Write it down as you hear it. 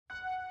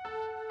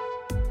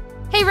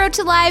Hey, Road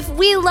to Life,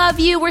 we love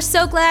you. We're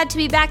so glad to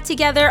be back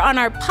together on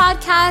our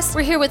podcast.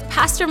 We're here with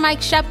Pastor Mike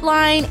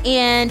Schoeplein,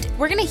 and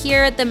we're going to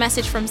hear the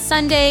message from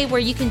Sunday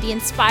where you can be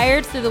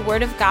inspired through the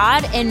Word of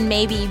God and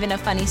maybe even a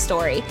funny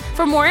story.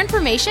 For more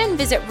information,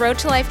 visit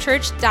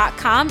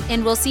roadtolifechurch.com,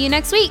 and we'll see you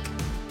next week.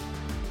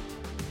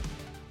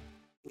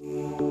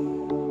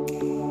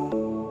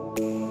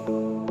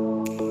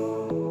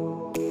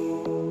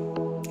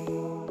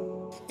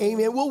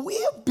 Amen. Well, we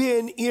have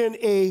been in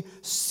a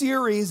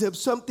series of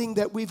something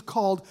that we've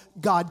called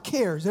God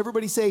Cares.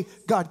 Everybody say,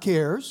 God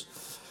cares.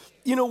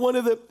 You know, one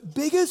of the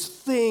biggest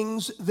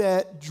things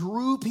that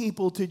drew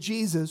people to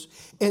Jesus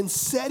and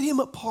set him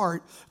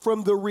apart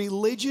from the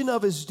religion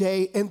of his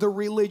day and the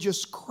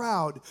religious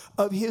crowd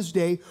of his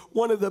day,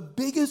 one of the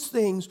biggest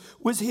things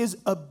was his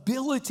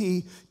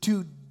ability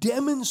to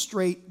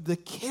demonstrate the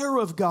care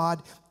of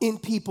God in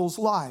people's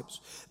lives.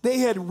 They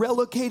had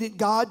relocated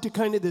God to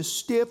kind of this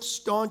stiff,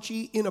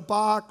 staunchy, in a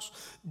box,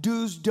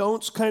 do's,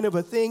 don'ts kind of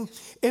a thing.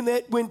 And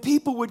that when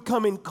people would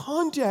come in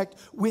contact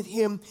with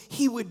him,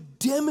 he would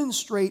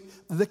demonstrate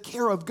the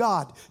care of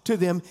God to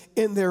them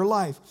in their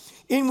life.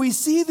 And we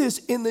see this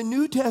in the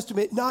New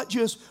Testament, not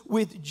just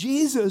with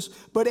Jesus,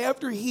 but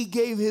after he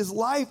gave his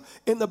life,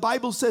 and the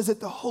Bible says that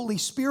the Holy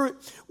Spirit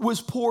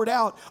was poured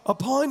out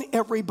upon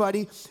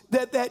everybody,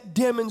 that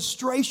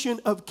demonstration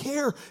of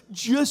care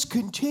just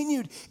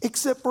continued,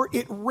 except for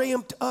it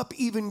ramped up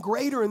even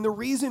greater. And the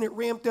reason it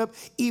ramped up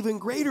even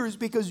greater is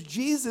because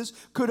Jesus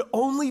could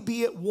only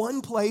be at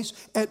one place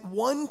at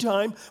one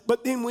time,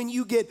 but then when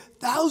you get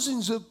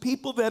thousands of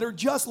people that are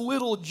just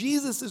little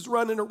Jesuses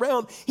running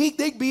around,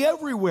 they'd be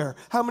everywhere.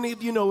 How many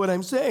of you know what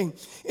I'm saying?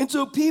 And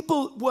so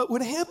what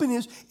would happen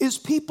is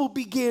people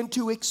began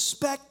to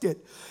expect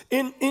it.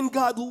 And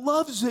God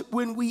loves it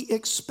when we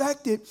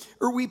expect it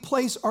or we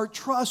place our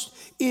trust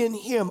in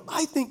him.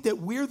 I think that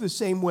we're the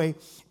same way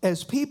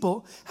as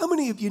people. How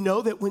many of you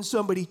know that when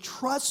somebody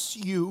trusts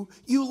you,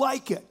 you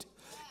like it?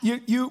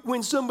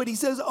 When somebody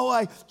says, oh,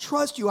 I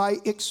trust you, I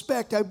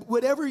expect,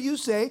 whatever you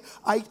say,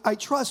 I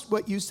trust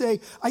what you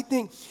say, I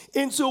think.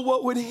 And so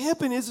what would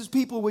happen is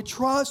people would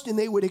trust and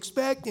they would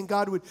expect and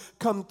God would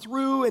come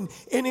through and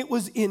it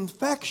was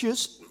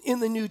infectious in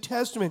the New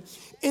Testament.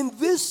 In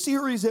this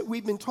series that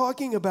we've been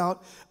talking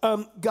about,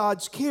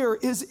 God's care,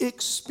 is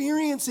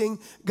experiencing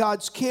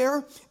God's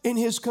care and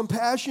his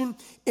compassion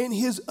and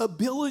his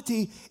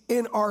ability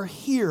in our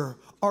here,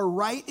 our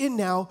right and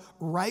now,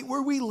 right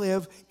where we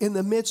live in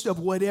the midst of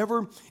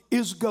whatever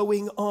is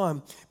going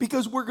on.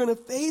 Because we're going to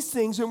face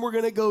things and we're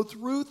going to go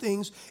through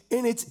things,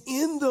 and it's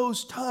in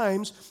those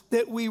times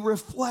that we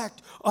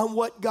reflect on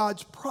what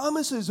God's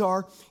promises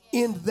are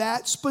in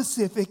that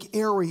specific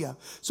area.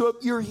 So if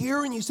you're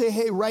here and you say,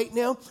 hey, right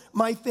now,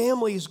 my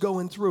family is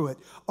going through it.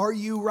 Are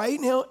you right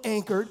now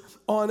anchored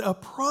on a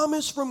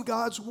promise from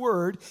God's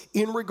word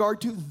in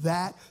regard to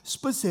that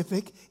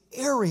specific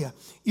area?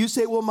 You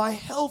say, well, my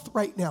health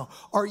right now.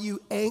 Are you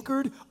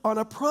anchored on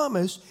a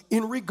promise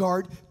in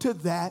regard to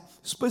that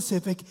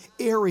specific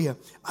area?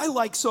 I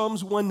like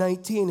Psalms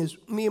 119. As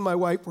me and my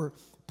wife were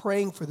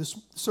praying for this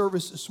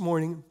service this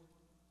morning,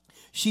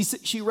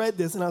 she read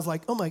this, and I was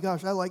like, oh my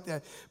gosh, I like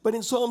that. But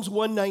in Psalms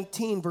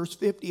 119, verse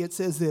 50, it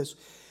says this: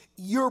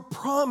 your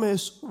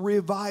promise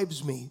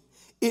revives me.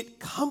 It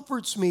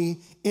comforts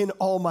me in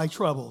all my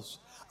troubles.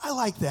 I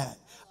like that.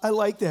 I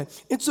like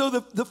that. And so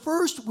the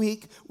first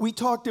week, we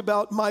talked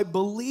about my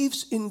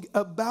beliefs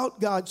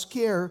about God's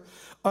care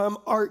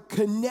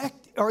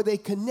are they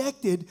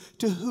connected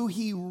to who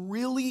he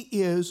really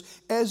is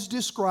as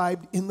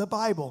described in the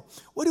Bible?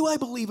 What do I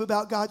believe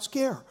about God's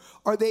care?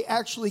 Are they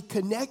actually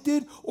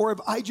connected, or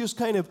have I just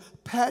kind of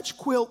patch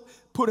quilt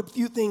put a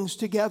few things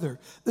together?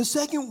 The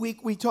second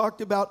week we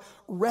talked about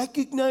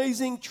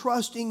recognizing,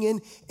 trusting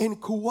in,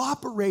 and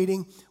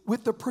cooperating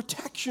with the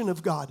protection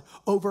of God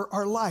over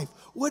our life.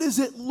 What does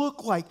it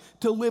look like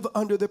to live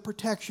under the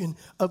protection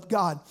of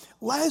God?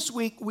 Last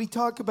week we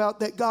talked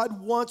about that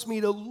God wants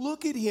me to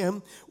look at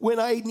him when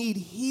I need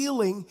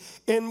healing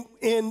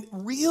and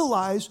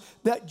realize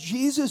that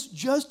Jesus,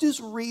 just as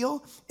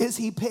real as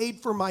he paid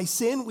for my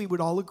sin, we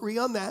would all agree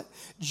on that,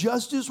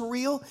 just as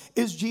real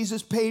as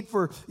Jesus paid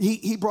for,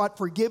 he brought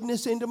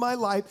forgiveness into my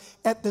life.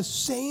 At the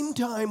same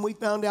time, we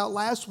found out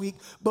last week,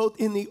 both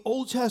in the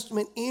Old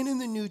Testament and in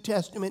the New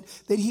Testament,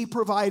 that he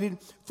provided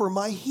for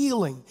my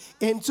healing.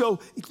 And so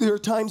there are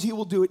times he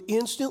will do it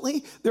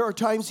instantly. There are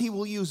times he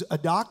will use a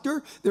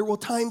doctor. There are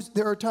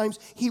times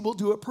he will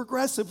do it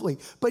progressively.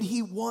 But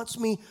he wants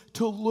me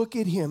to look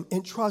at him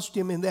and trust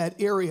him in that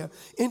area.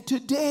 And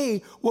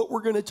today, what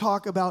we're going to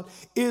talk about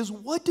is,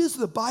 what does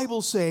the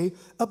Bible say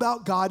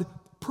about God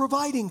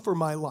providing for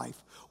my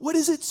life? What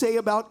does it say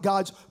about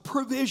God's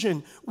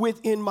provision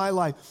within my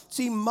life?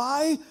 See,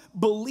 my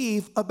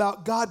belief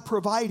about God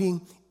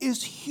providing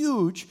is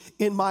huge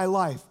in my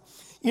life.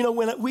 You know,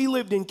 when we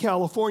lived in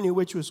California,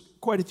 which was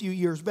quite a few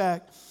years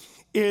back,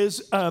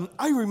 is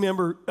I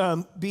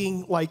remember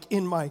being like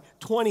in my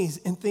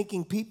 20s and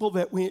thinking people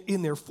that were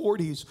in their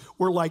 40s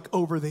were like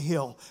over the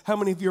hill. How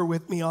many of you are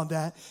with me on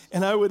that?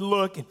 And I would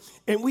look,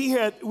 and we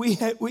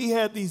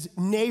had these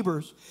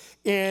neighbors,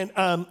 and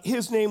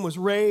his name was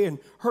Ray, and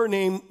her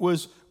name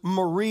was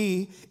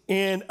Marie,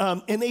 and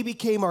they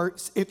became our.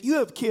 If you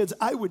have kids,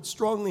 I would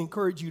strongly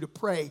encourage you to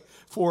pray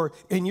for.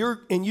 And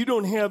you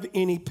don't have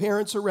any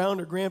parents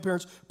around or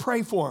grandparents,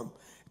 pray for them.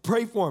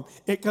 Pray for them.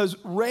 Because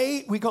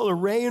Ray, we call her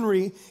Ray and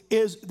Ree,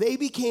 they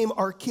became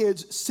our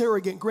kids'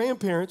 surrogate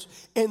grandparents,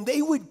 and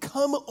they would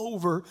come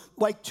over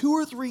like 2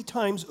 or 3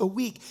 times a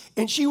week.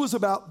 And she was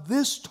about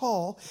this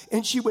tall,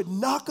 and she would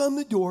knock on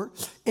the door,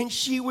 and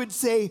she would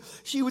say,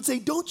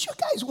 "Don't you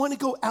guys want to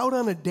go out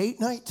on a date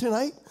night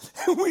tonight?"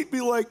 And we'd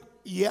be like,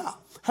 "Yeah."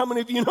 How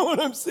many of you know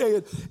what I'm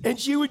saying? And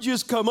she would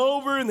just come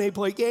over and they'd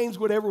play games,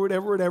 whatever.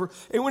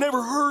 And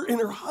whenever her and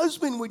her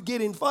husband would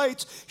get in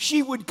fights,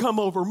 she would come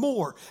over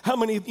more. How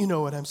many of you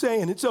know what I'm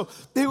saying? And so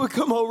they would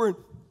come over, and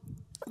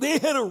they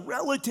had a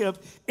relative,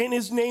 and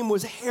his name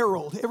was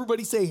Harold.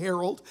 Everybody say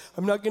Harold.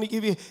 I'm not going to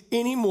give you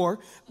any more.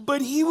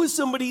 But he was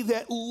somebody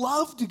that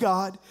loved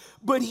God,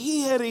 but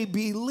he had a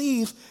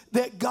belief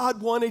that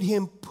God wanted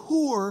him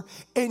poor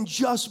and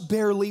just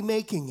barely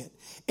making it.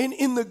 And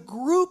in the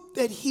group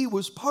that he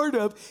was part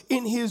of,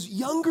 in his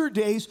younger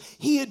days,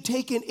 he had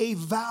taken a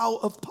vow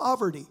of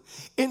poverty.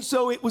 And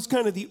so it was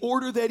kind of the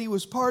order that he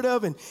was part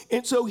of.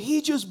 And so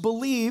he just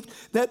believed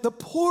that the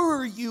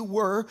poorer you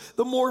were,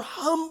 the more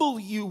humble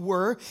you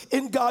were,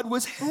 and God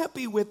was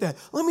happy with that.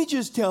 Let me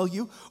just tell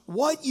you,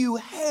 what you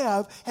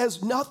have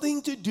has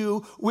nothing to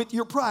do with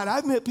your pride.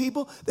 I've met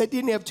people that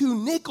didn't have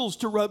 2 nickels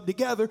to rub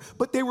together,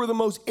 but they were the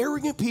most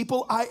arrogant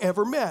people I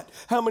ever met.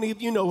 How many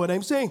of you know what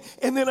I'm saying?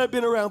 And then I've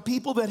been around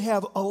people that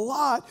have a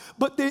lot,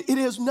 but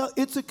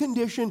it's a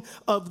condition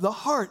of the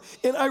heart.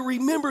 And I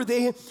remember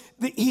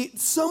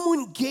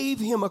someone gave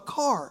him a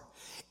car.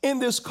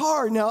 And this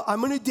car, now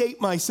I'm going to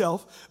date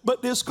myself,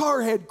 but this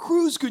car had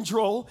cruise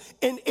control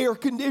and air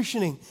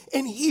conditioning.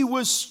 And he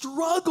was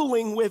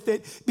struggling with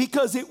it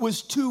because it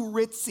was too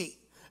ritzy.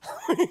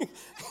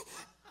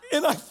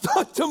 And I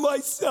thought to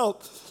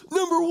myself,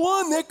 number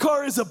one, that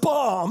car is a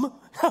bomb.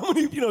 How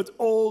many of you know it's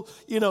old,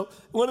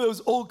 one of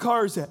those old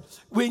cars that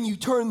when you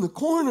turn the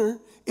corner,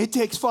 it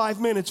takes 5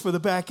 minutes for the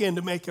back end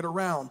to make it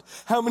around.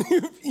 How many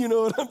of you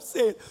know what I'm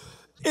saying?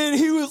 And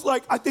he was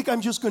like, I think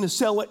I'm just going to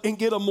sell it and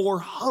get a more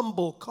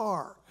humble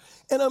car.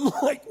 And I'm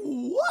like,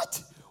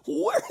 what?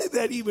 Where did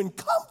that even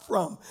come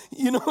from?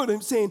 You know what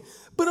I'm saying?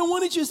 But I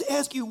want to just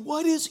ask you,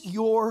 what is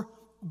your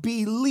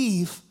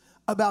belief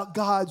about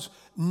God's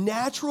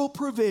natural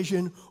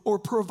provision or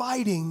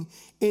providing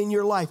in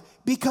your life?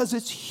 Because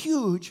it's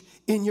huge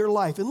in your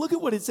life. And look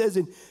at what it says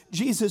in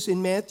Jesus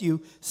in Matthew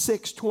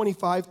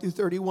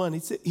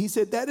 6:25-31. He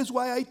said, that is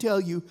why I tell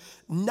you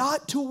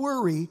not to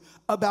worry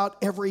about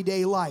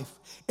everyday life.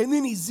 And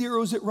then he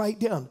zeroes it right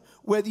down.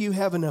 Whether you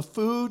have enough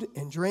food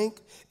and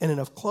drink and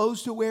enough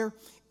clothes to wear,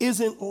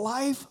 isn't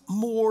life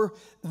more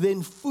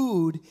than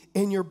food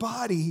and your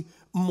body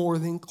more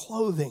than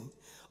clothing?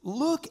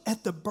 Look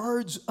at the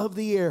birds of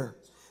the air.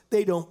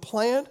 They don't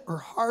plant or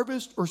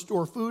harvest or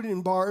store food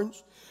in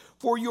barns,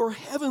 for your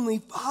heavenly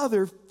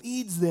Father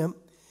feeds them.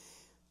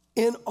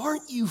 And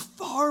aren't you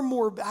far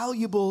more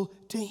valuable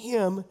to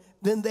him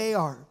than they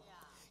are? Yeah.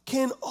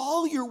 Can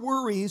all your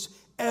worries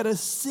add a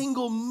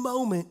single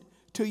moment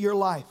to your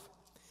life?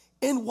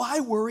 And why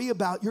worry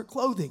about your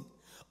clothing?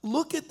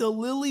 Look at the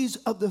lilies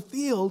of the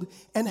field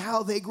and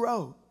how they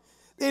grow.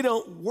 They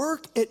don't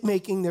work at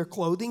making their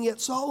clothing,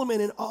 yet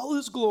Solomon in all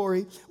his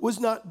glory was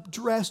not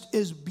dressed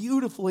as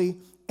beautifully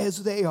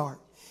as they are.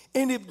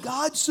 And if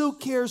God so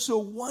cares so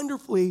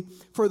wonderfully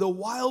for the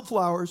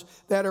wildflowers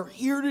that are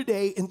here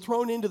today and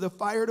thrown into the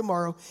fire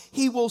tomorrow,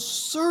 he will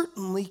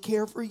certainly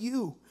care for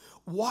you.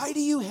 Why do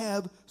you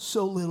have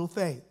so little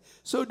faith?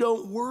 So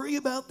don't worry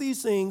about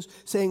these things,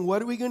 saying,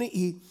 what are we going to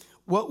eat?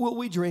 What will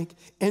we drink?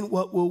 And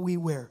what will we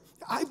wear?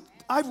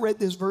 I've read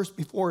this verse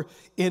before,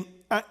 and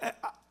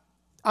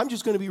I'm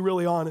just going to be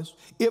really honest.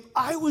 If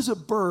I was a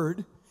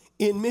bird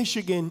in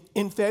Michigan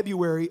in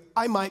February,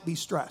 I might be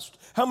stressed.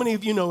 How many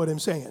of you know what I'm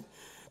saying?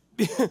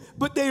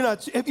 But they're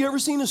not. Have you ever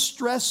seen a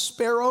stressed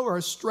sparrow or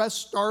a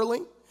stressed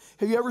starling?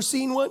 Have you ever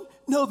seen one?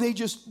 No, they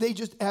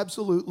just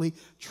absolutely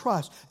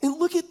trust. And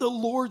look at the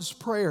Lord's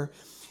Prayer.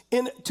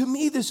 And to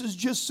me, this is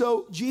just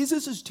so,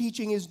 Jesus is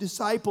teaching his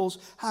disciples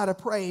how to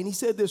pray. And he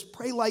said this,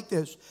 pray like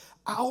this: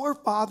 Our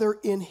Father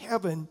in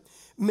heaven,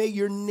 may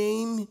your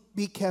name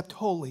be kept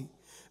holy.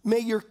 May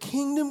your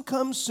kingdom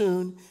come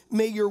soon.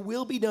 May your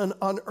will be done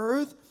on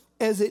earth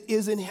as it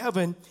is in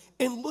heaven.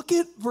 And look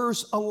at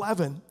verse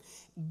 11.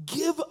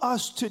 Give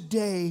us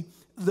today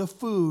the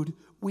food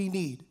we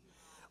need.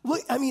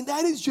 Look, I mean,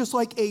 that is just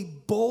like a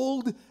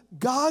bold,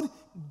 God,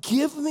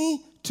 give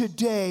me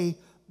today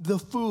the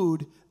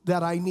food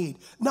that I need.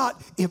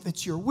 Not if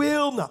it's your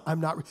will, no,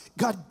 I'm not.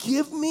 God,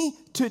 give me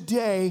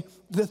today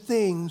the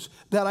things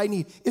that I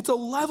need. It's a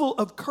level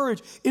of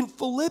courage. In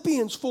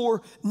Philippians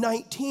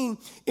 4:19,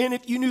 and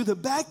if you knew the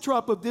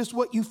backdrop of this,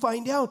 what you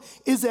find out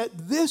is that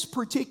this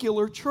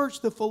particular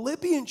church, the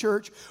Philippian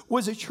church,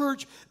 was a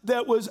church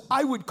that was,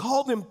 I would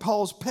call them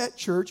Paul's pet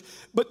church,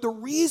 but the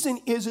reason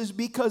is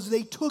because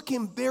they took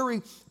him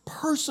very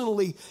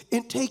personally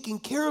in taking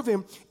care of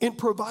him, in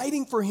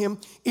providing for him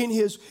in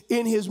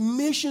his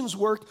missions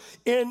work.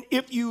 And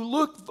if you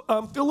look,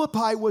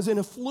 Philippi was an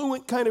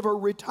affluent kind of a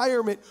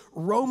retirement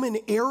Roman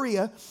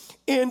area.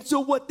 And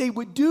so what they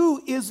would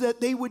do is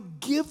that they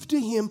would give to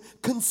him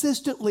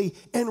consistently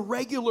and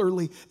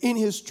regularly in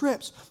his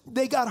trips.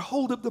 They got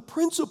hold of the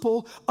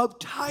principle of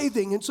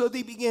tithing. And so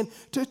they began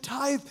to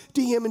tithe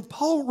to him. And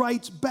Paul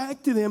writes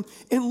back to them,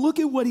 and look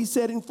at what he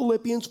said in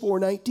Philippians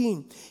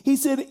 4:19. He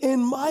said,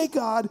 "And my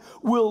God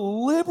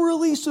will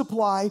liberally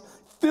supply,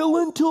 fill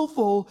until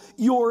full,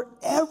 your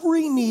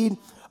every need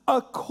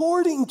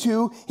according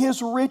to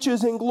his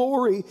riches and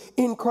glory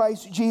in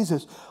Christ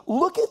Jesus."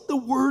 Look at the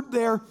word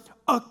there,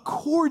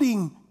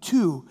 according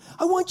to.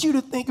 I want you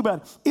to think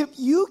about it. If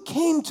you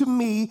came to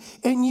me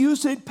and you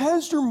said,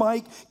 "Pastor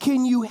Mike,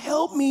 can you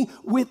help me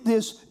with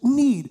this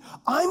need?"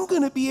 I'm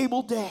going to be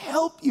able to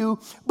help you,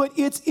 but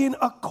it's in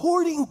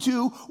according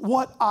to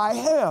what I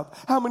have.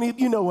 How many of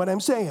you know what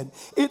I'm saying?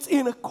 It's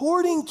in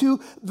according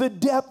to the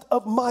depth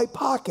of my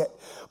pocket.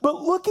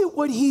 But look at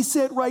what he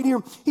said right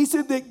here. He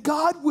said that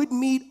God would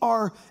meet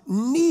our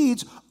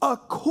needs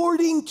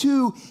according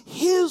to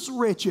his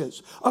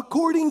riches,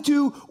 according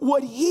to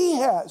what he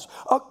has,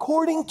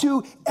 according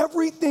to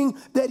everything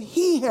that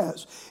he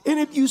has. And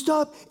if you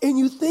stop and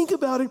you think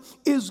about it,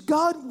 is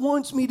God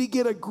wants me to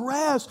get a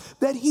grasp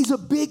that he's a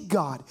big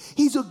God.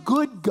 He's a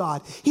good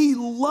God. He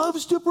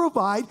loves to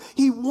provide.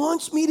 He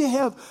wants me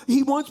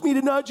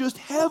to not just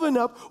have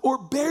enough or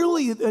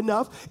barely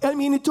enough. I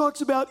mean, it talks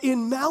about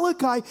in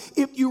Malachi,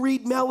 if you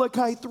read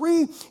Malachi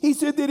 3, he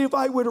said that if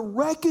I would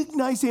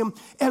recognize him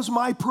as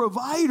my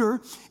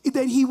provider,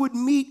 that he would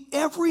meet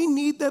every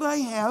need that I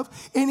have,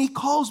 and he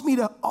calls me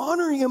to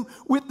honor him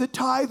with the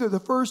tithe or the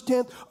first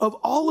tenth of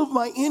all of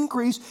my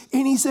increase.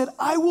 And he said,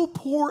 I will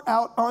pour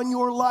out on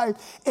your life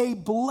a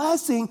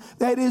blessing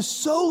that is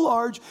so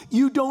large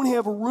you don't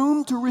have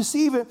room to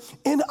receive it,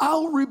 and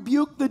I'll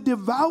rebuke the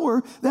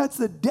devourer, that's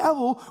the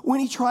devil, when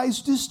he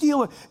tries to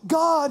steal it.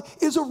 God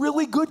is a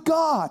really good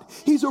God.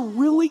 He's a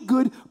really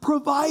good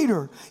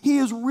provider. He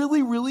is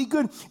really, really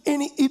good.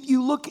 And if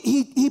you look,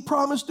 he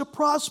promised to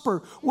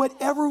prosper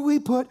whatever we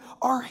put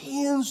our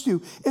hands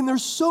to. And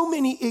there's so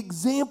many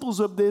examples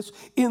of this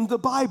in the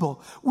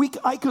Bible.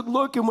 I could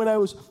look, and when I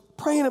was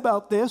praying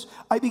about this,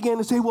 I began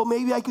to say, well,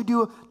 maybe I could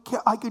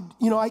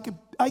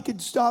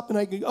stop and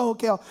I could,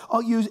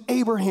 I'll use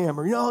Abraham,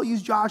 or, I'll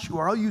use Joshua,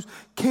 or I'll use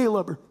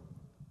Caleb, or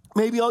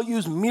maybe I'll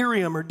use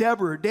Miriam or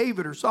Deborah or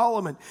David or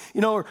Solomon,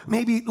 or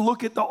maybe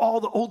look at all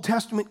the Old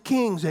Testament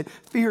kings that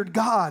feared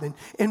God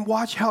and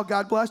watch how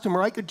God blessed them.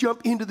 Or I could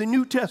jump into the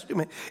New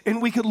Testament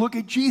and we could look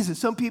at Jesus.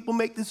 Some people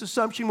make this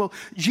assumption, well,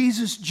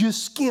 Jesus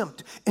just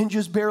skimped and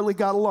just barely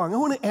got along. I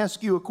want to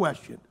ask you a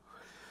question.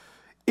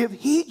 If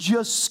he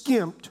just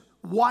skimped,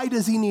 why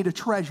does he need a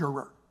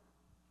treasurer?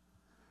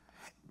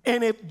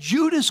 And if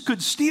Judas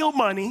could steal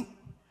money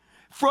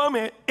from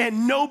it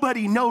and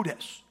nobody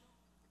noticed,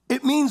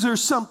 it means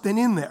there's something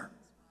in there.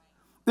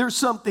 There's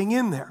something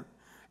in there.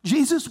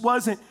 He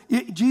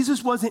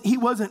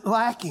wasn't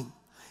lacking.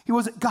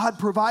 God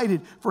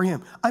provided for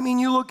him. I mean,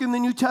 you look in the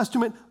New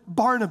Testament,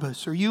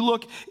 Barnabas, or you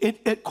look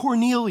at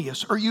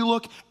Cornelius, or you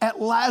look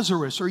at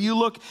Lazarus, or you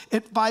look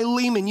at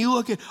Philemon, you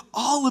look at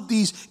all of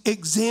these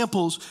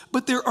examples,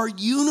 but there are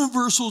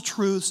universal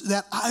truths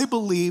that I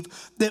believe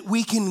that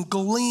we can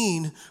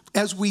glean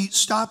as we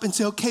stop and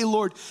say, okay,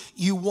 Lord,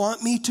 you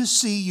want me to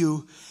see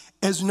you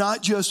as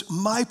not just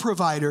my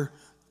provider,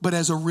 but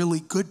as a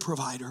really good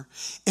provider.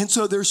 And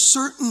so there's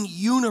certain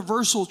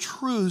universal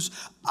truths,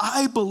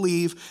 I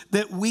believe,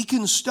 that we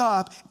can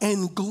stop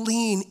and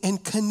glean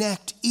and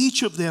connect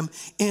each of them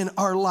in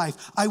our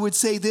life. I would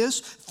say this,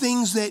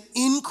 things that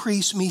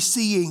increase me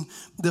seeing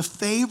the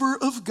favor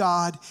of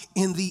God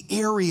in the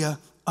area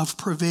of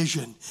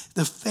provision,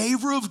 the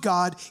favor of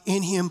God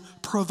in him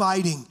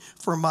providing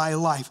for my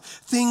life,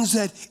 things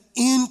that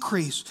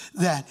increase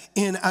that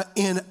in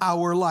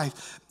our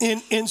life.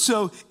 And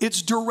so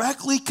it's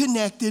directly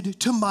connected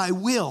to my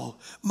will.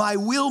 My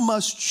will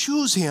must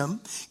choose him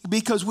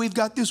because we've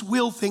got this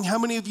will thing. How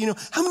many of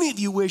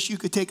you wish you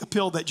could take a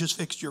pill that just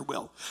fixed your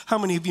will? How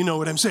many of you know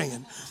what I'm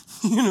saying?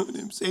 You know what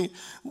I'm saying?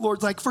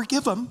 Lord's like,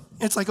 forgive him.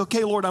 It's like,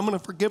 okay, Lord, I'm going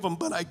to forgive him,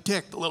 but I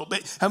ticked a little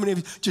bit. How many of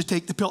you just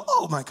take the pill?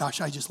 Oh my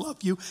gosh, I just love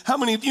you. How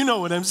many of you know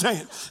what I'm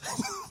saying?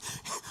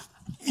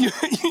 You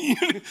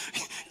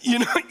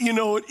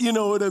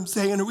know what I'm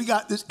saying? And we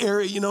got this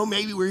area,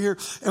 maybe we're here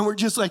and we're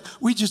just like,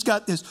 we just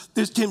got this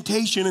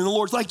temptation, and the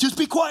Lord's like, just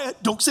be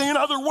quiet. Don't say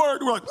another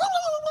word. We're like,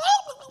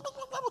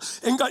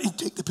 and God, you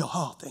take the pill.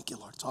 Oh, thank you,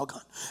 Lord. It's all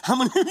gone. How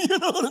many of you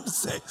know what I'm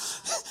saying?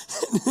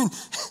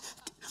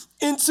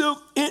 And so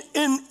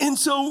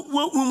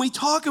when we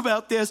talk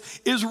about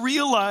this is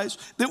realize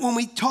that when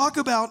we talk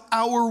about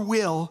our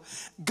will,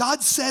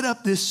 God set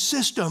up this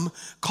system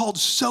called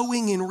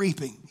sowing and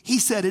reaping. He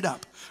set it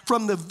up.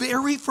 From the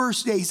very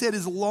first day, he said,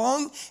 as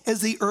long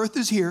as the earth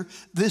is here,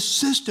 this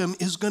system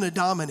is going to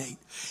dominate.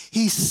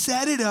 He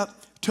set it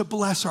up to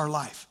bless our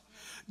life.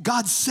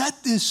 God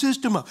set this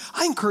system up.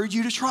 I encourage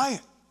you to try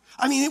it.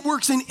 I mean, it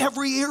works in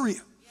every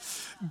area.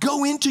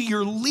 Go into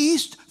your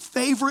least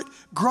favorite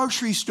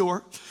grocery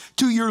store,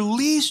 to your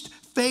least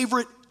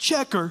favorite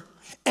checker,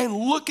 and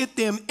look at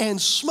them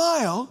and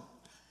smile.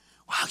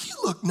 Wow, you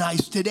look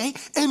nice today.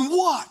 And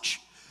watch.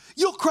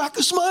 You'll crack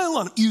a smile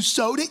on them. You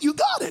sowed it, you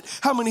got it.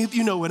 How many of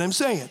you know what I'm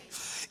saying?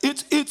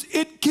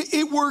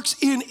 It works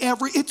in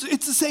every,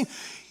 it's the same.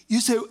 You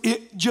say,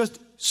 just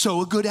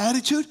sow a good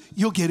attitude,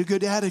 you'll get a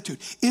good attitude.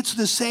 It's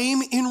the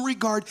same in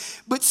regard,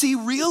 but see,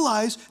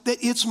 realize that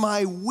it's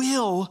my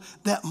will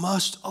that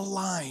must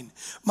align.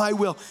 My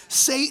will.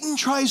 Satan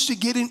tries to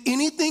get in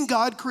anything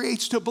God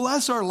creates to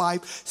bless our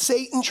life.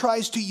 Satan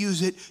tries to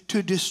use it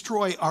to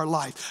destroy our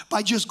life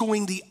by just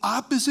going the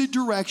opposite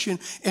direction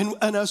and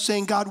us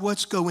saying, God,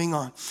 what's going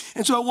on?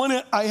 And so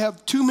I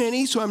have too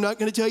many, so I'm not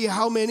going to tell you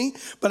how many,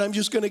 but I'm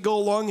just going to go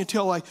along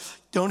until I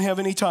don't have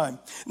any time.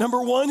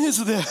 Number one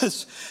is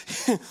this.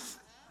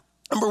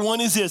 Number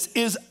one is this,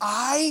 is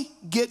I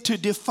get to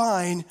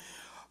define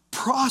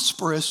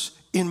prosperous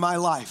in my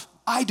life.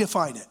 I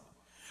define it.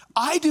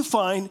 I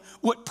define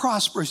what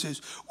prosperous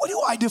is. What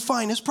do I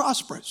define as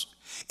prosperous?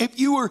 If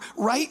you were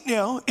right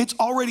now,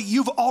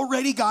 you've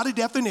already got a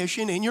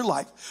definition in your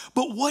life.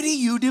 But what do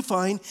you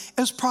define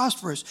as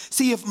prosperous?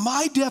 See, if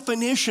my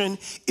definition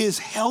is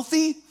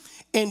healthy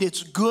and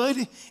it's good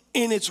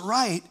and it's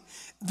right,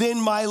 then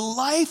my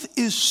life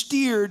is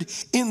steered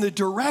in the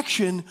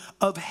direction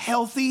of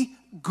healthy,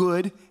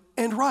 good,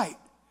 and right.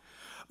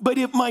 But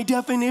if my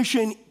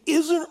definition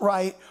isn't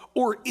right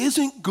or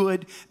isn't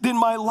good, then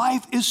my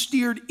life is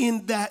steered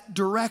in that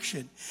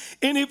direction.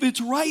 And if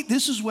it's right,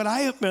 this is what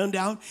I have found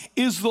out,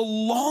 is the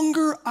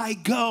longer I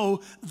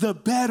go, the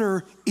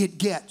better it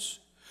gets.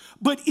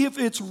 But if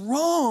it's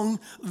wrong,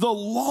 the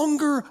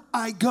longer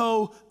I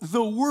go,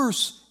 the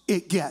worse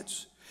it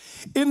gets.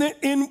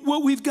 And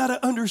what we've got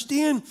to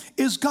understand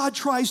is God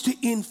tries to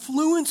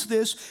influence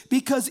this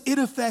because it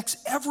affects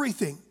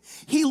everything.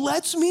 He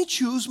lets me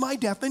choose my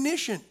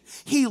definition.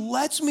 He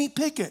lets me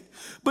pick it.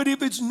 But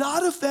if it's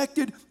not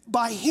affected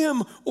by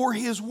him or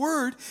his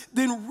word,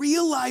 then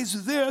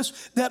realize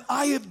this, that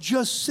I have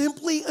just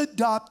simply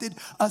adopted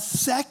a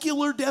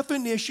secular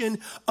definition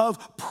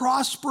of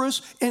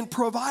prosperous and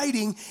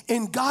providing,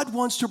 and God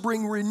wants to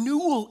bring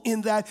renewal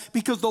in that,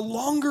 because the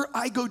longer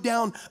I go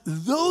down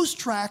those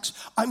tracks,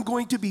 I'm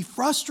going to be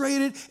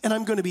frustrated and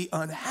I'm going to be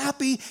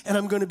unhappy and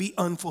I'm going to be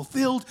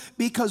unfulfilled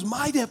because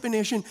my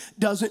definition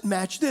doesn't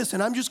match this.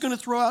 And I'm just going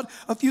to throw out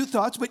a few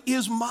thoughts, but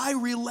is my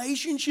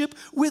relationship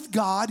with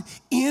God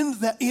in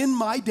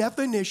my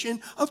definition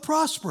of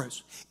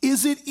prosperous?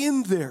 Is it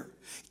in there?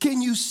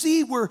 Can you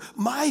see where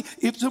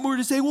if someone were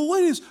to say, well,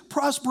 what is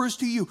prosperous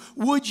to you?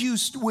 Would you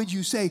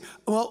say,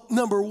 well,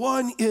 number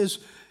one is,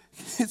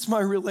 it's my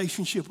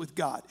relationship with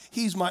God.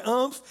 He's my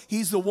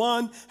He's the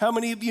one. How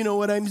many of you know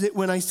what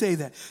when I say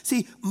that?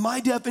 See, my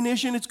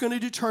definition, it's going to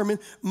determine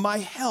my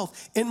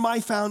health. And my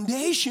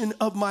foundation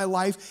of my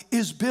life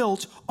is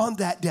built on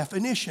that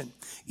definition.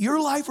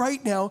 Your life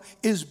right now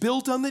is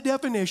built on the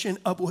definition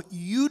of what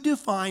you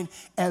define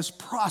as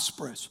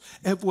prosperous,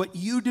 of what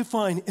you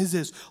define as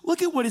this.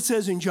 Look at what it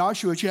says in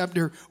Joshua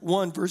chapter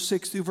 1, verse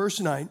 6 through verse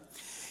 9.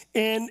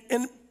 And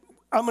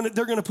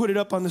they're going to put it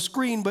up on the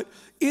screen, but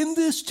in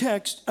this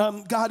text,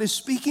 God is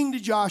speaking to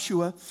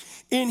Joshua,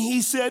 and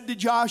he said to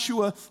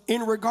Joshua,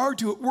 in regard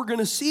to it, we're going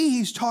to see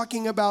he's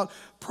talking about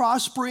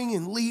prospering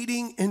and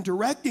leading and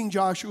directing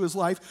Joshua's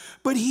life,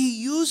 but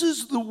he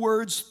uses the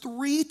words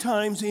 3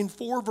 times in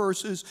 4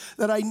 verses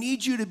that I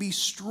need you to be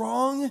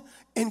strong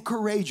and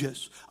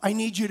courageous. I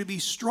need you to be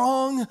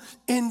strong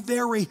and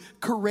very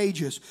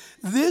courageous.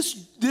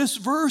 This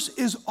verse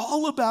is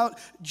all about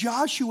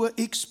Joshua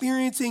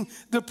experiencing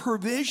the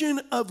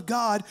provision of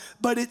God,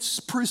 but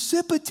it's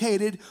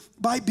precipitated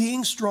by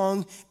being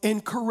strong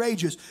and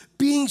courageous.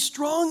 Being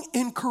strong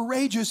and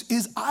courageous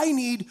is I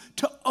need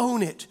to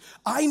own it.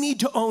 I need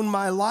to own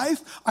my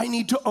life. I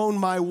need to own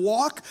my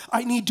walk.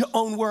 I need to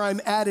own where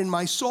I'm at in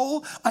my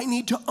soul. I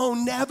need to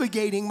own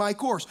navigating my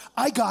course.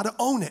 I got to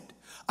own it.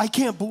 I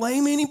can't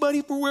blame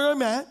anybody for where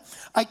I'm at.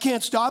 I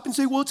can't stop and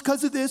say, well, it's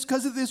because of this,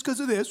 because of this,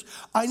 because of this.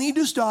 I need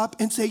to stop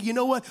and say, you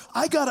know what?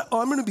 I'm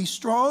going to be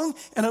strong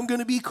and I'm going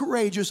to be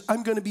courageous.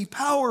 I'm going to be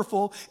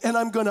powerful and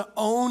I'm going to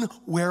own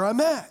where I'm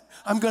at.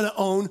 I'm going to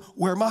own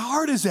where my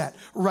heart is at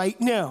right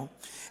now.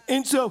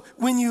 And so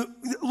when you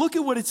look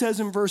at what it says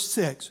in verse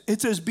 6,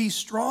 it says, be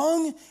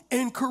strong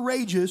and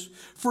courageous,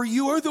 for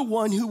you are the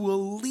one who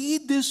will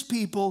lead this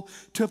people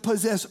to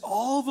possess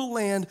all the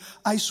land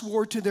I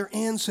swore to their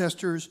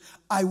ancestors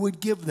I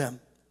would give them.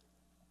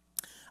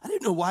 I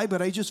didn't know why,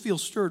 but I just feel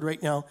stirred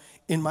right now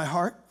in my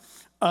heart.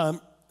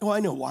 Well, I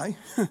know why.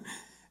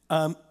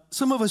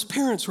 Some of us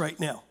parents right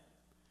now,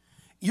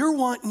 you're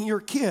wanting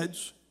your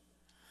kids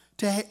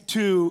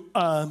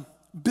to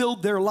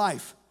build their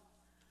life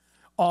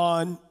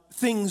on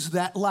things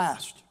that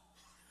last.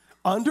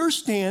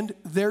 Understand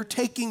they're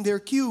taking their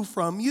cue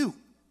from you.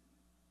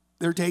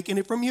 They're taking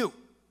it from you.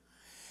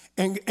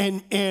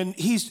 And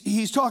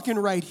he's talking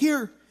right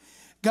here.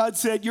 God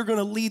said, you're going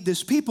to lead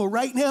this people.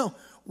 Right now,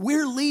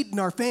 we're leading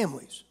our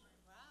families.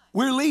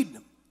 We're leading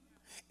them.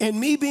 And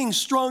me being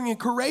strong and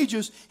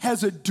courageous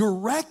has a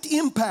direct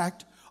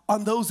impact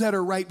on those that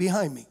are right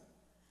behind me.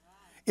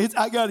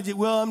 I got to do,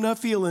 well, I'm not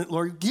feeling it,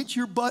 Lord. Get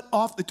your butt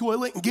off the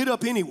toilet and get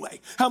up anyway.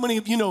 How many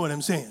of you know what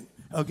I'm saying?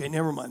 Okay,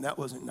 never mind. That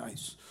wasn't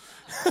nice.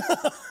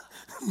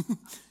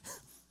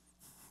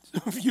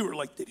 Some of you are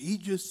like, did he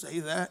just say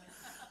that?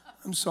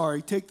 I'm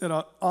sorry. Take that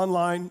out.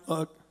 Online.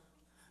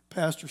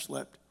 Pastor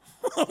slept.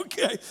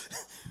 Okay.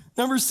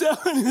 Number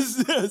 7 is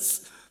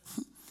this.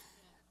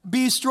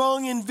 Be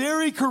strong and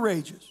very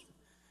courageous.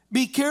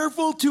 Be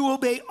careful to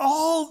obey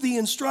all the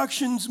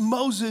instructions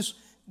Moses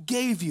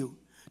gave you.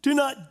 Do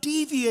not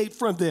deviate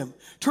from them,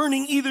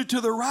 turning either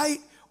to the right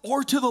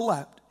or to the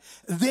left.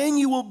 Then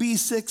you will be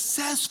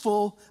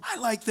successful, I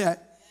like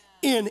that,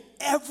 in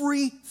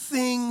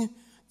everything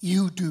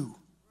you do.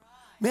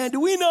 Man, do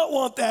we not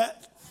want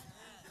that?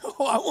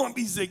 Oh, I want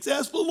to be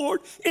successful, Lord,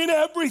 in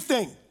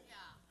everything.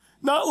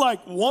 Not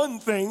like one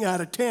thing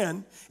out of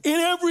 10, in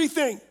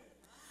everything.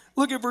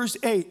 Look at verse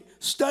 8.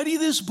 Study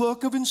this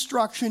book of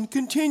instruction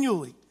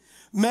continually.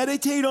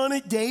 Meditate on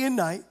it day and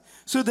night,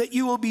 so that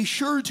you will be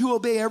sure to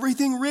obey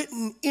everything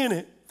written in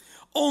it.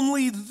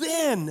 Only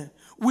then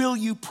will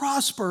you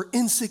prosper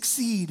and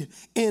succeed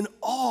in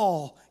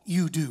all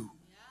you do.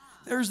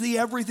 There's the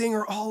everything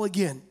or all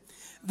again.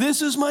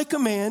 This is my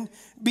command.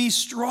 Be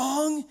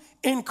strong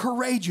and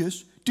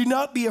courageous. Do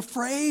not be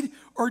afraid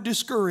or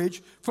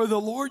discouraged, for the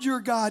Lord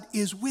your God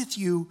is with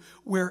you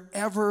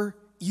wherever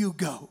you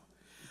go.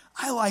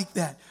 I like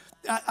that.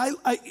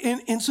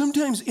 And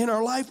sometimes in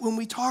our life when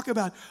we talk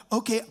about,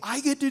 okay, I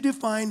get to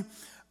define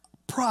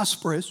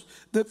prosperous,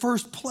 the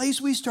first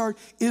place we start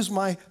is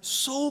my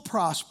soul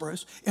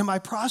prosperous. Am I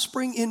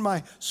prospering in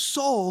my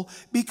soul?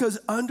 Because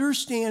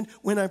understand,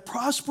 when I'm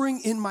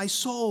prospering in my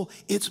soul,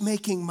 it's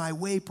making my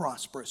way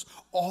prosperous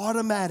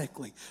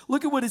automatically.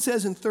 Look at what it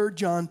says in 3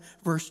 John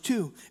verse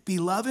 2.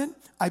 Beloved,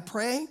 I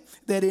pray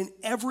that in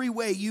every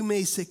way you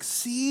may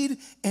succeed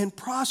and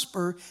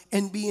prosper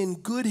and be in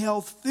good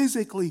health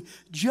physically,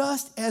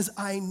 just as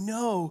I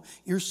know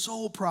your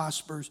soul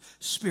prospers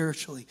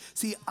spiritually.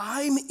 See,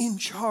 I'm in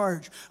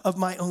charge of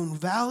my own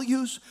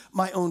values,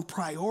 my own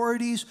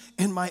priorities,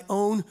 and my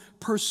own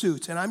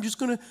pursuits. And I'm just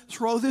going to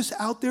throw this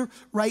out there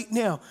right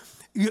now.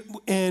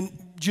 And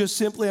just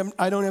simply,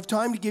 I don't have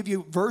time to give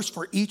you a verse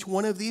for each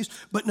one of these,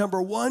 but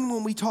number 1,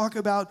 when we talk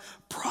about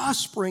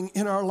prospering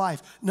in our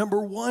life, number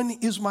 1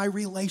 is my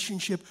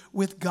relationship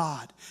with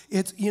God.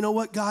 It's, you know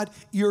what, God,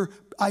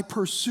 I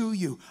pursue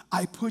you.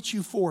 I put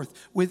you forth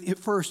with it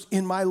first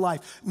in my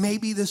life.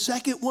 Maybe the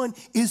second one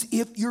is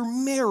if you're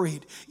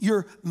married,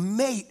 your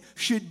mate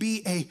should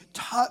be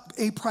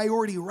a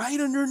priority right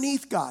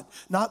underneath God.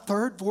 Not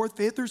 3rd, 4th,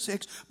 5th, or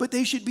 6th, but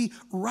they should be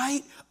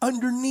right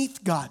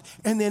underneath God.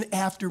 And then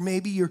after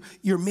maybe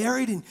you're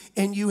married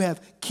and you have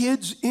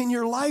kids in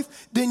your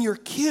life, then your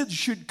kids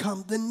should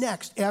come the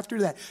next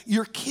after that.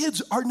 Your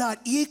kids are not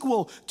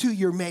equal to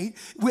your mate.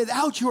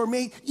 Without your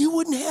mate, you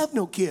wouldn't have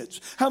no kids.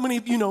 How many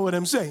of you know what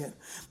I'm saying?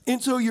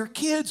 And so your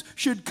kids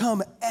should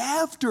come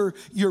after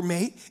your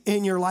mate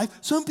in your life.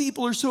 Some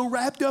people are so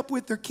wrapped up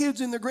with their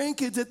kids and their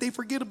grandkids that they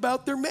forget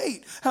about their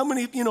mate. How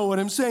many of you know what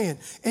I'm saying?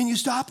 And you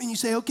stop and you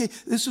say, okay,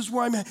 this is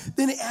where I'm at.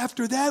 Then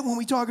after that, when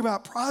we talk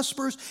about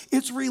prosperous,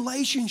 it's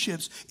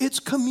relationships, it's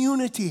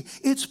community,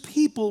 it's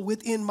people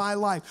within my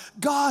life.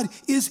 God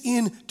is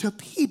into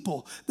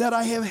people, that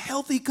I have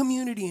healthy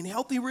community and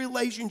healthy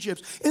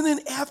relationships. And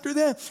then after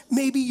that,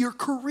 maybe your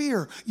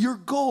career, your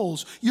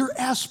goals, your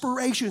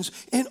aspirations,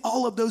 and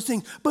all of those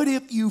things. But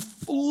if you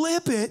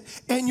flip it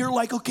and you're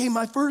like, okay,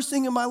 my first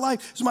thing in my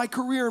life is my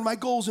career and my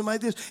goals and my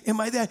this and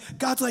my that,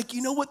 God's like,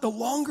 you know what? The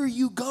longer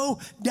you go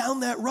down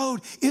that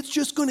road, it's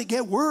just going to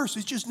get worse.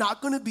 It's just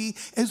not going to be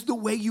as the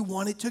way you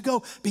want it to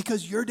go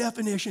because your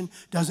definition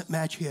doesn't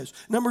match his.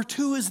 Number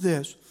 2 is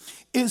this,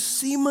 is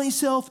see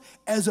myself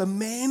as a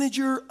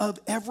manager of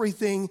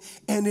everything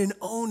and an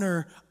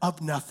owner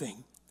of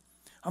nothing.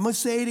 I'm going to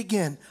say it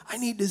again. I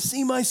need to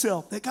see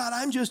myself that, God,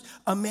 I'm just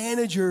a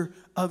manager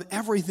of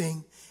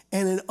everything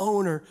and an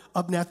owner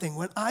of nothing.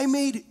 When I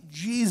made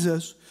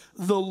Jesus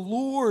the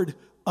Lord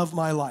of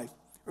my life,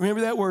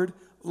 remember that word,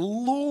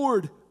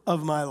 Lord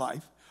of my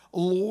life.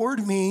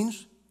 Lord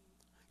means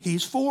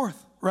he's 4th,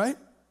 right?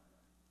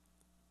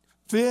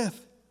 5th,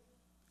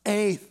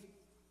 8th,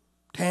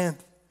 10th.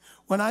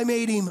 When I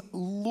made him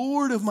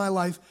Lord of my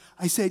life,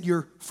 I said,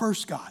 you're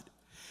first, God.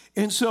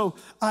 And so,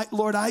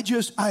 Lord,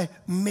 I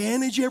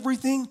manage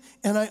everything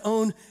and I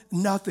own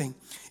nothing.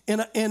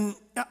 And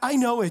I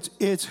know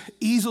it's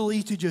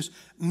easily to just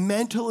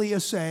mentally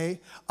say,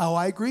 oh,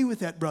 I agree with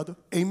that, brother.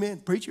 Amen.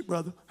 Preach it,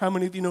 brother. How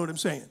many of you know what I'm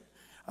saying?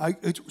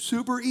 It's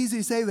super easy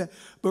to say that.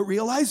 But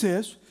realize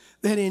this,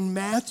 that in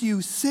Matthew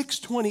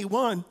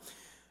 6:21,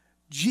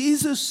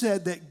 Jesus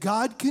said that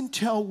God can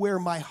tell where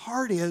my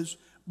heart is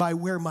by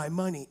where my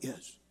money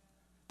is.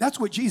 That's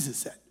what Jesus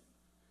said.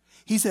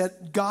 He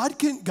said,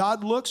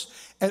 God looks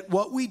at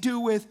what we do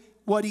with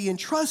what he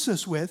entrusts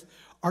us with,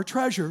 our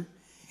treasure,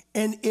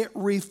 and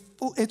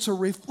it's a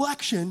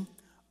reflection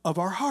of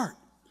our heart.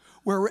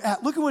 Where we're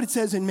at. Look at what it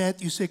says in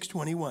Matthew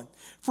 6:21.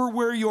 For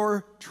where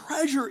your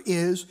treasure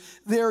is,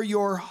 there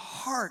your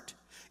heart,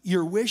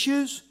 your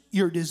wishes,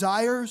 your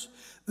desires,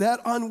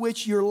 that on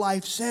which your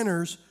life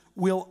centers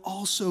will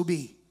also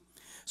be.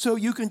 So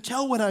you can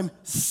tell what I'm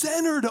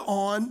centered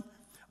on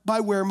by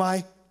where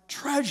my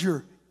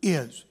treasure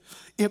is.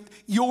 If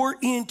you're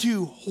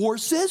into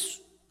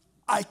horses,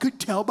 I could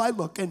tell by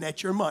looking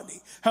at your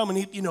money. How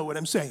many of you know what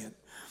I'm saying?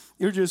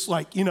 You're just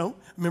like, I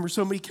remember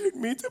somebody kicked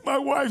me that my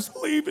wife's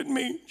leaving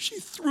me. She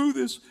threw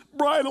this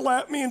bridle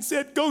at me and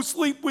said, go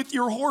sleep with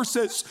your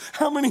horses.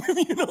 How many of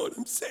you know what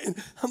I'm saying?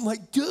 I'm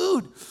like,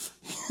 dude,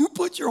 you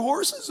put your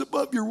horses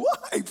above your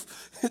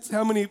wife. It's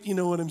how many of you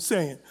know what I'm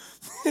saying?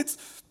 It's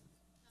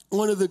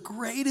one of the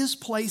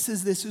greatest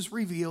places this is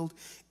revealed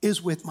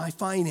is with my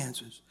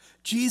finances.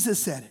 Jesus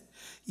said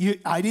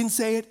it. I didn't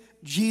say it.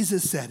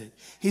 Jesus said it.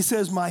 He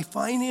says, my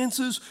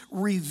finances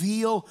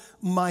reveal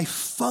my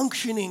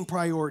functioning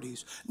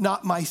priorities,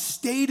 not my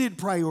stated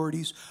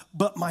priorities,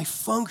 but my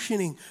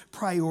functioning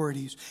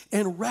priorities.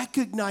 And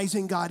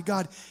recognizing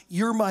God,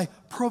 you're my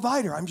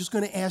provider. I'm just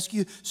going to ask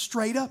you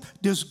straight up,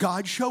 does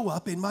God show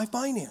up in my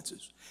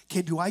finances?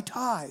 Okay, do I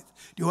tithe?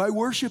 Do I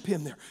worship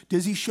him there?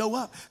 Does he show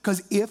up?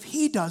 Because if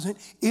he doesn't,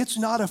 it's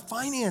not a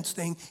finance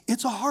thing,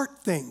 it's a heart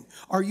thing.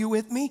 Are you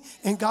with me?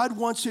 And God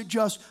wants it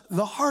just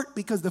the heart,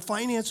 because the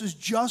finances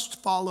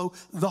just follow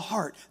the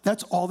heart.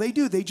 That's all they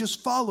do. They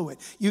just follow it.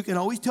 You can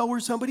always tell where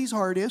somebody's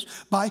heart is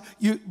by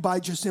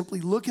just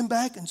simply looking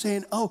back and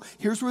saying, oh,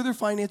 here's where their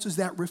finances,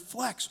 that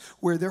reflects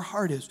where their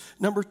heart is.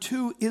 Number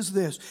 2 is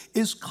this,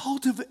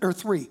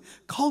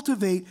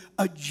 cultivate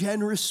a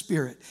generous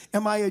spirit.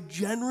 Am I a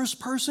generous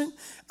person?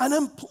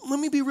 And let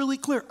me be really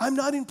clear. I'm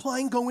not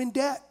implying go in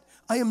debt.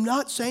 I am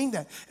not saying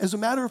that. As a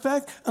matter of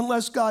fact,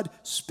 unless God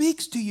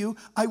speaks to you,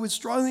 I would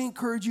strongly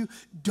encourage you,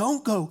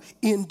 don't go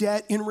in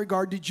debt in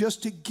regard to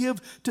just to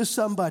give to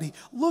somebody.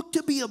 Look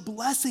to be a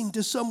blessing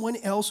to someone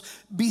else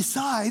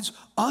besides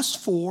us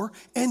four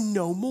and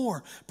no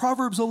more.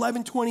 Proverbs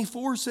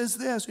 11:24 says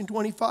this in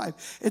 25.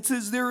 It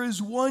says, there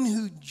is one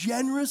who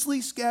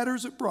generously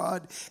scatters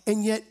abroad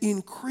and yet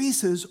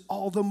increases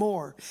all the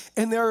more.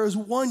 And there is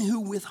one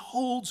who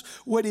withholds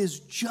what is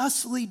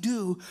justly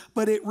due,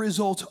 but it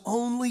results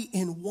only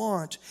in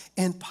want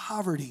and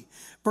poverty.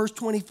 Verse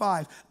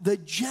 25, the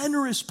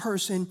generous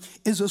person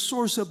is a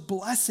source of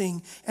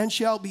blessing and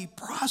shall be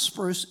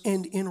prosperous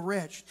and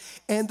enriched.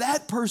 And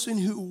that person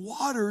who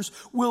waters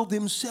will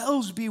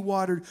themselves be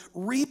watered,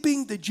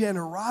 reaping the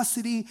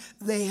generosity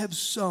they have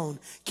sown.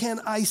 Can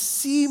I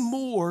see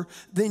more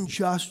than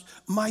just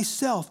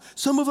myself?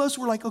 Some of us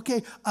were like,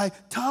 okay, I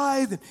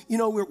tithe,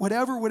 we're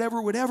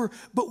whatever,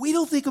 but we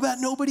don't think about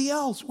nobody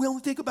else. We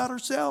only think about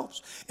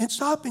ourselves. And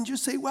stop and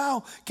just say,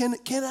 wow, can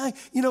I,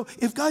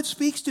 if God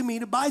speaks to me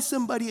to buy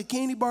somebody a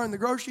candy bar in the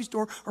grocery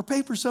store or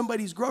pay for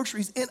somebody's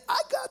groceries and I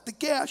got the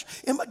cash,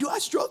 do I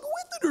struggle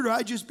with it, or do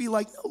I just be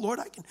like, no, Lord,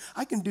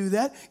 I can do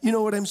that? You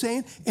know what I'm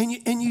saying?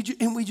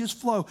 And we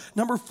just flow.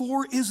 Number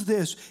 4 is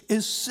this,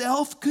 is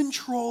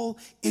self-control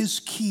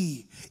is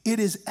key. It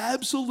is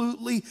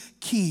absolutely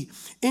key.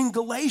 In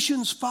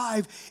Galatians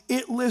 5,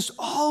 it lists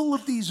all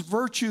of these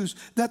virtues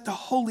that the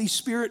Holy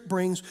Spirit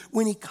brings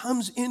when he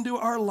comes into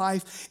our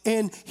life,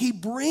 and he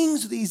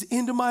brings these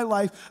into my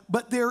life,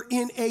 but they're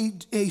in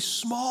a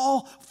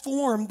small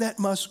form that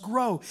must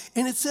grow.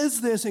 And it says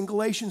this in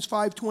Galatians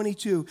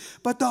 5:22,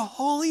 but the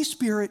Holy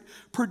Spirit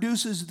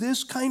produces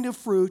this kind of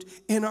fruit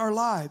in our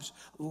lives: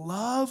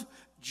 love,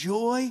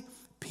 joy,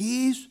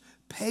 peace,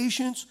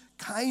 patience,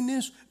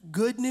 kindness,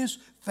 goodness,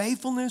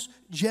 faithfulness,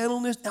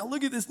 gentleness. Now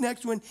look at this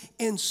next one,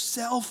 and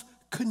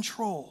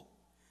self-control.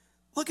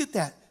 Look at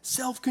that,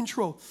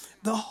 self-control.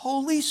 The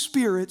Holy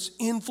Spirit's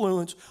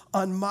influence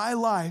on my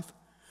life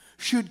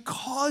should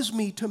cause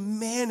me to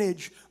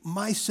manage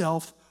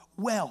myself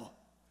well.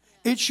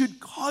 It should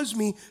cause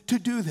me to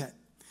do that.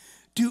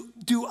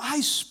 Do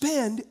I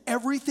spend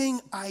everything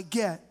I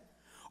get,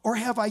 or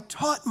have I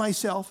taught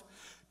myself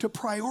to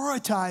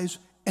prioritize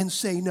and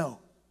say no?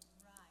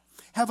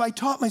 Have I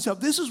taught myself?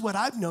 This is what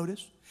I've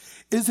noticed,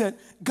 is that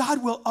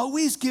God will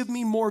always give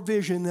me more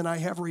vision than I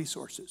have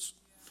resources.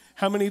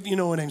 How many of you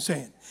know what I'm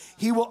saying?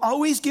 He will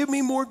always give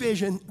me more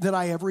vision than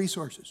I have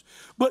resources.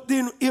 But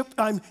then if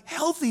I'm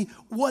healthy,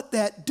 what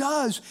that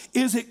does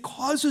is it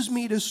causes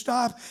me to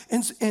stop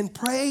and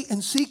pray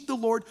and seek the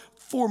Lord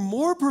for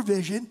more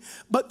provision,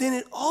 but then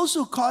it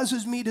also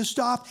causes me to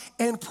stop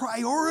and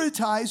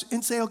prioritize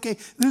and say, okay,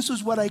 this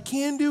is what I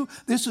can do,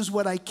 this is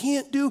what I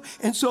can't do,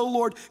 and so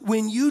Lord,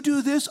 when you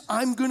do this,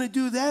 I'm going to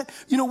do that.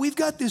 We've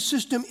got this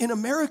system in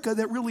America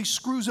that really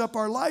screws up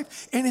our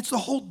life, and it's the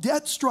whole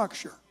debt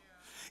structure.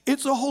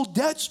 It's a whole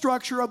debt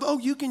structure of,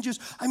 you can just,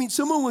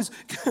 someone was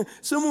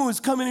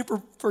coming in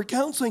for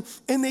counseling,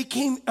 and they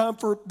came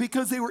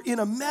because they were in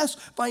a mess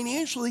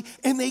financially,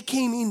 and they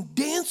came in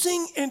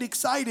dancing and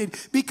excited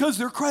because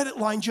their credit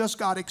line just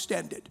got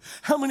extended.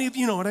 How many of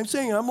you know what I'm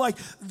saying? I'm like,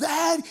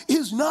 that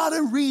is not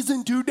a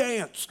reason to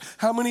dance.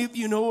 How many of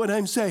you know what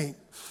I'm saying?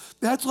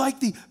 That's like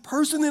the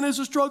person that has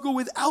a struggle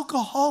with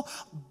alcohol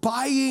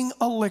buying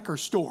a liquor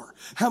store.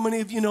 How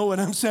many of you know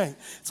what I'm saying?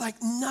 It's like,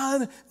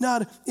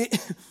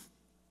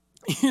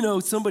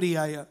 somebody,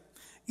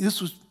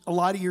 this was a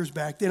lot of years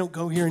back. They don't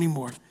go here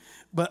anymore.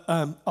 But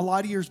a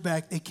lot of years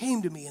back, they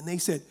came to me and they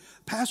said,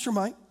 Pastor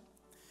Mike,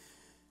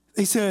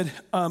 they said,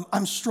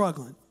 I'm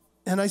struggling.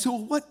 And I said,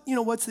 well,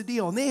 what's the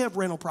deal? And they have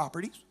rental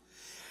properties.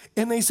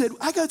 And they said,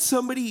 I got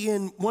somebody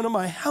in one of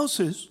my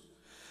houses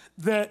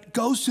that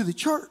goes to the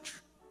church,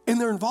 and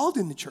they're involved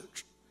in the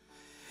church.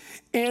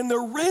 And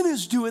their rent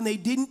is due, and they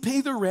didn't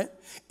pay their rent.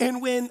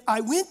 And when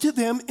I went to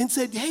them and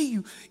said, hey,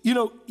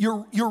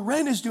 your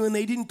rent is due, and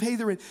they didn't pay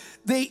the rent,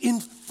 they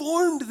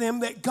informed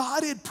them that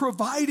God had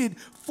provided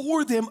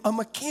for them a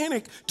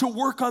mechanic to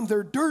work on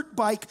their dirt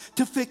bike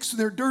to fix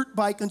their dirt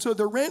bike. And so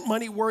their rent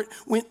money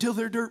went to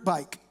their dirt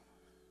bike.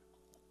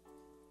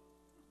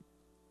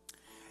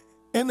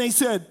 And they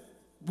said,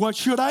 what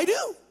should I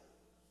do?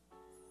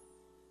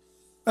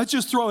 Let's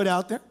just throw it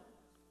out there.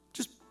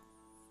 Just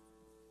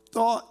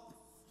thought.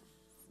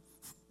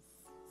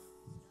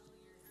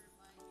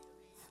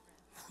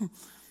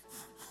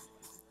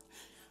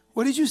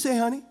 What did you say,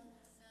 honey?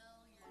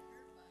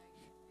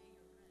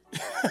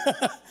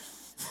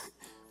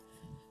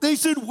 They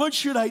said, what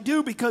should I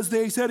do? Because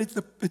they said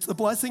it's the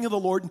blessing of the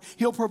Lord, and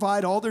he'll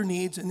provide all their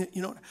needs. And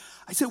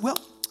I said, well,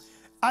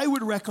 I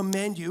would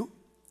recommend you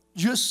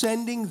just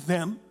sending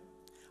them,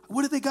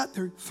 what have they got?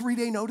 Their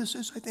 3-day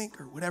notices, I think,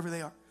 or whatever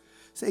they are.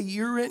 Say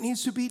your rent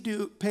needs to be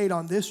paid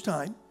on this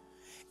time.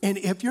 And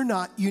if you're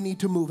not, you need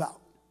to move out.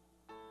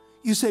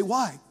 You say,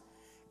 why?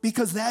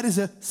 Because that is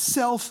a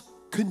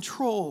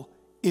self-control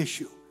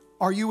issue.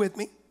 Are you with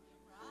me?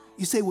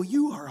 You say, well,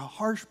 you are a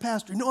harsh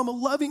pastor. No, I'm a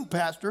loving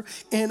pastor.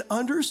 And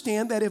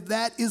understand that if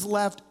that is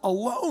left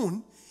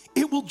alone,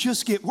 it will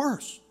just get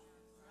worse.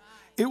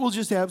 It will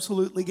just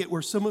absolutely get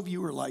worse. Some of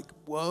you are like,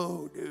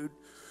 whoa, dude.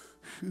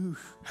 Whew.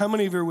 How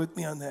many of you are with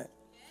me on that?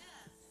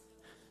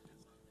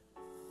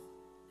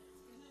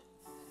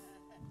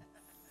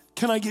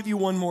 Can I give you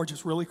one more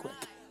just really quick?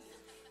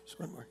 Just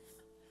one more.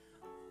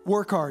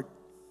 Work hard.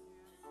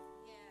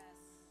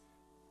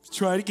 Let's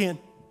try it again.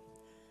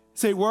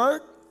 Say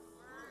work.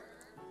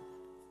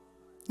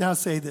 Now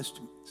say this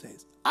to me. Say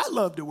this. I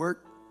love to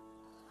work.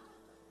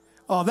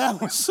 Oh,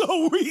 that was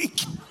so weak.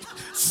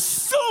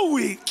 So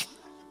weak.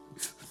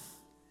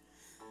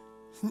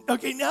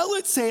 Okay, now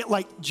let's say it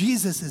like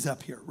Jesus is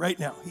up here right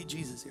now.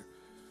 Jesus here.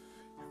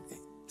 Okay.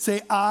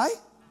 Say, I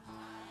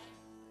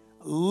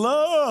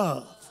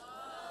love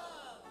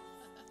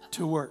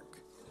to work.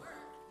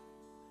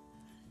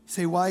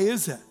 Say, why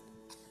is that?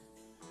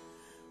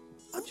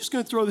 I'm just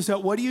going to throw this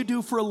out. What do you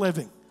do for a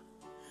living?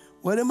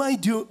 What am I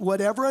doing?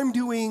 Whatever I'm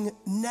doing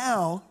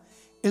now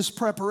is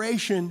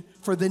preparation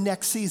for the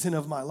next season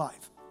of my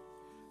life.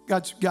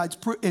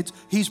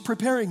 He's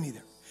preparing me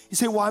there. You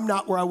say, well, I'm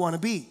not where I want to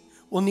be.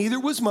 Well, neither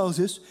was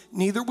Moses,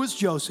 neither was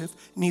Joseph,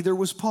 neither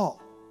was Paul.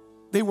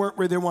 They weren't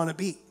where they want to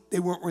be. They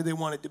weren't where they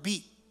wanted to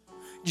be.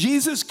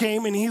 Jesus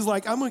came and he's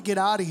like, I'm going to get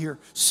out of here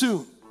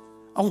soon.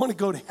 I want to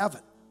go to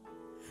heaven.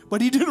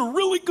 But he did a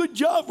really good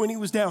job when he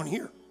was down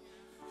here.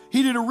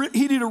 He did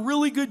a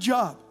really good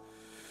job.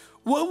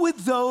 What would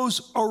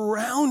those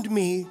around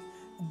me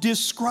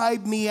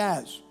describe me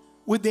as?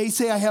 Would they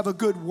say I have a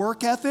good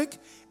work ethic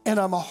and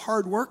I'm a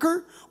hard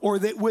worker? Or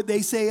would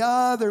they say,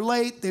 they're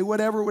late, they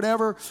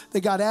whatever,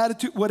 they got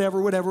attitude,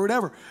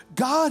 whatever.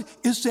 God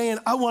is saying,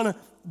 I want to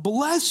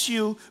bless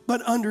you,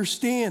 but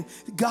understand,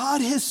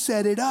 God has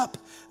set it up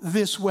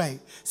this way.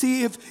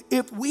 See,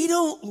 if we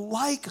don't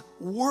like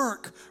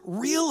work,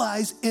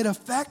 realize it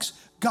affects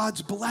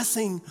God's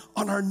blessing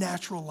on our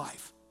natural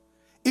life.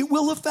 It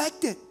will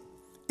affect it.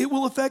 It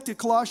will affect it.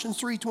 Colossians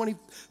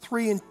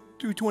 3:23 and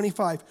through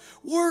 25.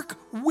 Work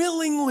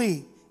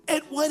willingly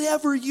at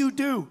whatever you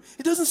do.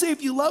 It doesn't say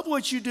if you love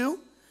what you do.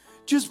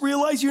 Just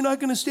realize you're not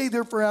going to stay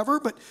there forever,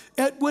 but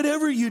at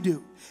whatever you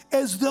do,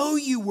 as though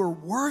you were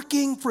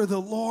working for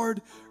the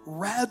Lord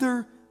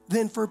rather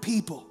than for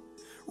people.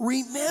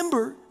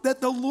 Remember that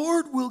the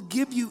Lord will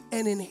give you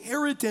an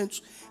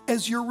inheritance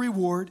as your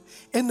reward,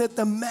 and that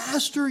the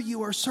master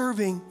you are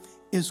serving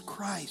is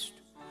Christ.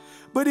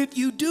 But if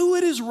you do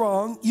what is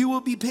wrong, you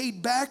will be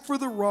paid back for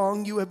the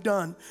wrong you have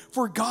done.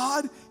 For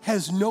God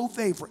has no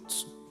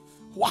favorites.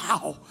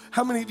 Wow.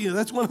 How many of you?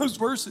 That's one of those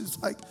verses.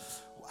 Like,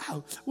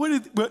 wow.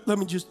 But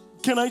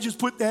can I just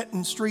put that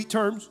in street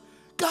terms?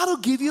 God will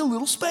give you a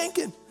little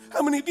spanking.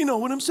 How many of you know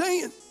what I'm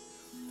saying?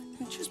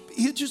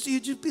 He'd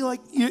just be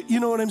like,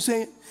 you know what I'm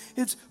saying?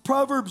 It's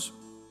Proverbs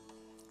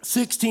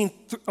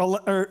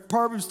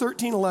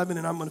 13:11,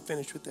 and I'm going to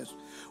finish with this.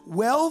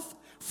 Wealth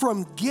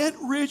from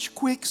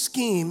get-rich-quick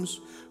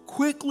schemes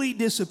quickly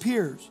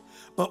disappears,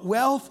 but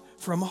wealth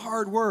from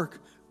hard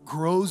work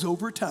grows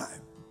over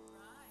time.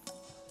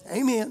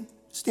 Amen.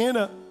 Stand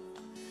up.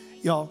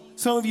 Y'all,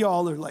 some of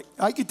y'all are like,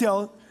 I could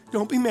tell,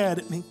 don't be mad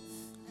at me.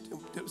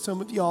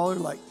 Some of y'all are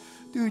like,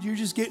 dude, you're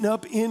just getting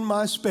up in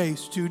my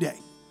space today.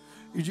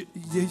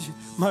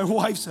 My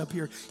wife's up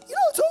here. You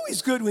know, it's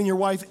always good when your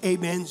wife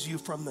amens you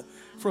from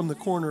the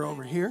corner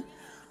over here.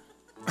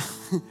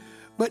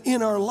 But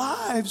in our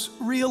lives,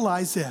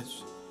 realize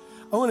this.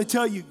 I want to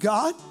tell you,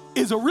 God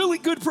is a really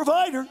good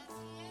provider.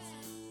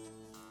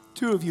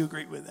 Two of you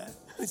agreed with that.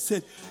 I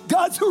said,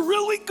 God's a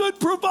really good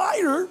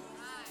provider.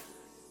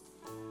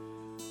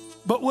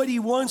 But what he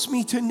wants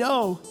me to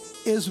know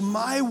is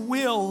my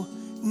will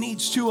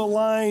needs to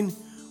align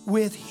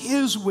with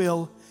his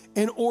will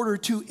in order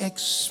to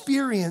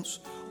experience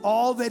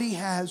all that he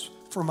has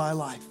for my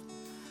life.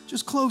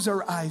 Just close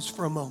our eyes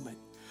for a moment.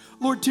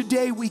 Lord,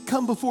 today we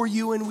come before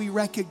you and we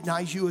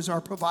recognize you as our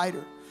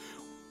provider.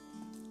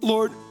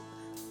 Lord,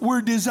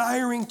 we're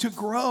desiring to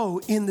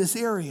grow in this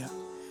area.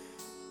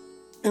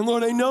 And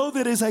Lord, I know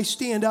that as I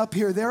stand up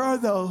here, there are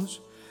those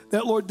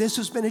that, Lord, this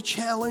has been a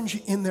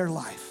challenge in their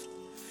life.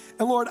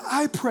 And Lord,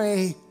 I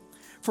pray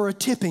for a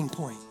tipping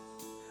point.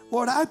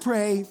 Lord, I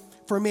pray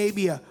for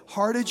maybe a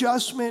heart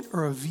adjustment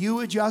or a view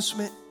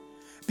adjustment,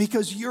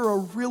 because you're a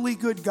really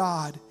good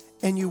God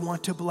and you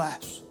want to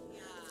bless.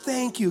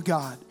 Thank you,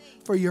 God,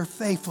 for your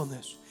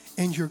faithfulness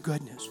and your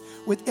goodness.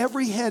 With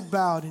every head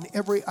bowed and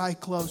every eye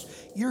closed,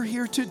 you're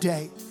here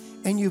today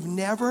and you've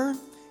never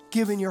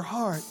given your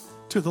heart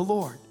to the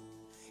Lord.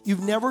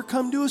 You've never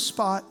come to a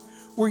spot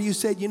where you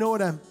said, you know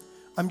what,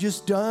 I'm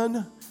just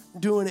done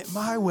doing it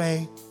my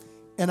way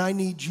and I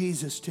need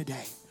Jesus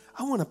today.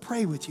 I want to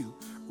pray with you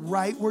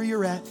right where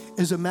you're at.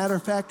 As a matter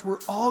of fact, we're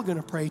all going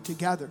to pray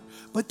together.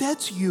 But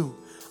that's you.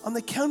 On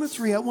the count of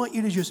three, I want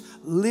you to just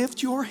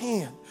lift your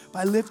hand.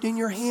 By lifting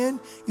your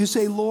hand, you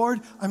say, Lord,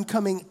 I'm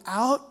coming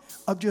out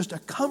of just a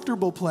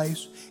comfortable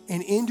place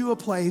and into a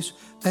place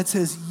that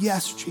says,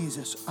 yes,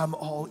 Jesus, I'm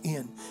all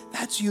in.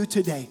 That's you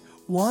today.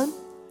 1,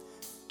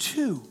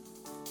 2,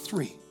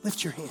 3.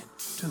 Lift your hand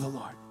to the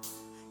Lord.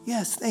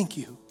 Yes, thank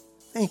you.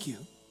 Thank you.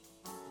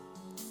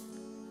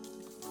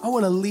 I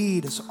want to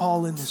lead us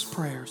all in this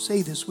prayer.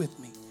 Say this with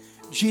me.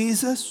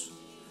 Jesus,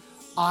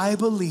 I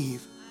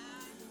believe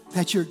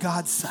that you're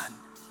God's son.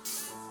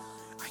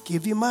 I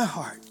give you my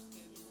heart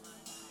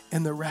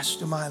and the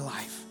rest of my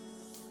life.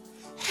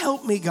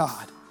 Help me,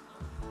 God,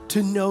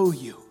 to know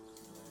you.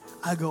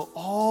 I go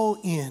all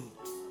in.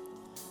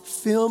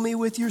 Fill me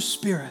with your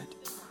spirit.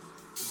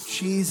 In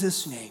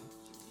Jesus' name,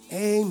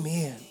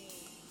 amen.